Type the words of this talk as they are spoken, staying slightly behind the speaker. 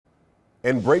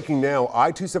And breaking now,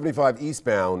 I-275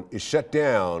 eastbound is shut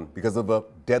down because of a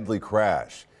deadly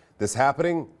crash. This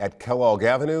happening at Kellogg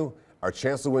Avenue. Our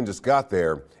Chancellor Wynn just got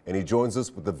there, and he joins us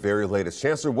with the very latest.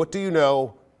 Chancellor, what do you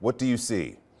know? What do you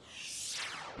see?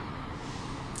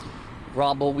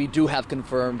 Rob, what we do have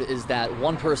confirmed is that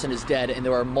one person is dead and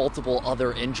there are multiple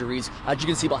other injuries. As you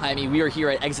can see behind me, we are here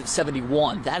at exit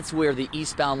 71. That's where the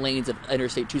eastbound lanes of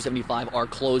Interstate 275 are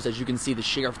closed. As you can see, the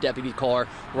sheriff deputy car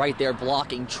right there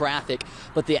blocking traffic.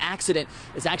 But the accident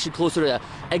is actually closer to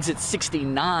exit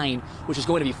 69, which is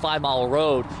going to be 5 Mile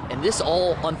Road. And this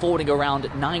all unfolding around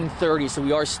 9:30. So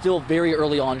we are still very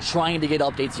early on trying to get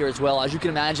updates here as well. As you can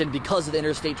imagine, because the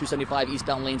Interstate 275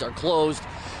 eastbound lanes are closed,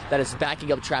 that is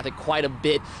backing up traffic quite a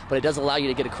bit, but it does allow you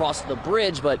to get across the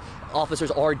bridge. But officers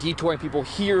are detouring people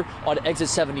here on exit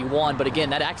 71. But again,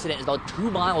 that accident is about 2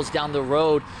 miles down the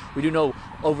road. We do know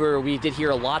we did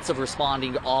hear lots of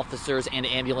responding officers and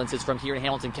ambulances from here in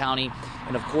Hamilton County.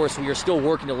 And of course, we are still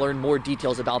working to learn more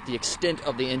details about the extent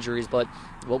of the injuries. But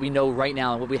what we know right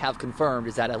now and what we have confirmed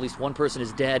is that at least one person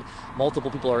is dead,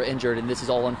 multiple people are injured, and this is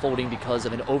all unfolding because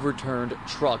of an overturned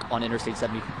truck on Interstate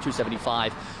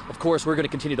 275. Of course, we're going to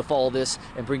continue to follow this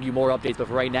and bring you more updates, but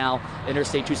for right now,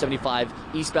 Interstate 275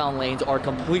 eastbound lanes are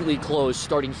completely closed,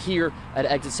 starting here at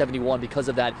exit 71 because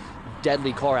of that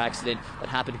deadly car accident that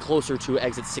happened closer to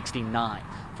exit 69.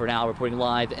 For now, reporting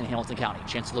live in Hamilton County,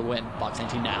 Chancellor Wynn, Fox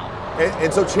 19 Now.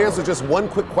 And so, Chancellor, just one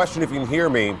quick question if you can hear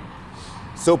me.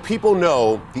 So people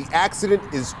know the accident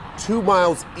is 2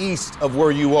 miles east of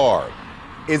where you are.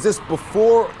 Is this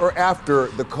before or after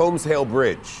the Combs-Hale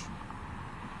Bridge?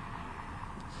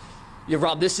 Yeah,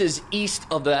 Rob, this is east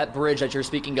of that bridge that you're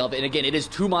speaking of. And again, it is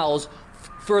 2 miles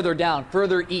further down,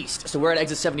 further east. So we're at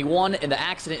exit 71, and the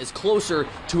accident is closer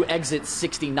to exit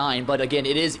 69. But again,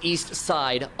 it is east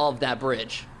side of that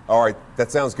bridge. All right,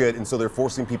 that sounds good. And so they're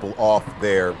forcing people off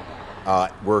there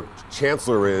where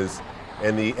Chancellor is,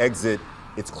 and the exit,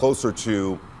 it's closer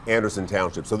to Anderson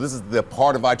Township. So this is the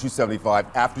part of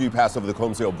I-275 after you pass over the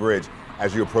Combs-Hale Bridge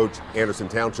as you approach Anderson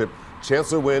Township.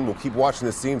 Chancellor Wynn will keep watching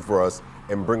this scene for us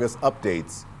and bring us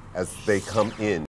updates as they come in.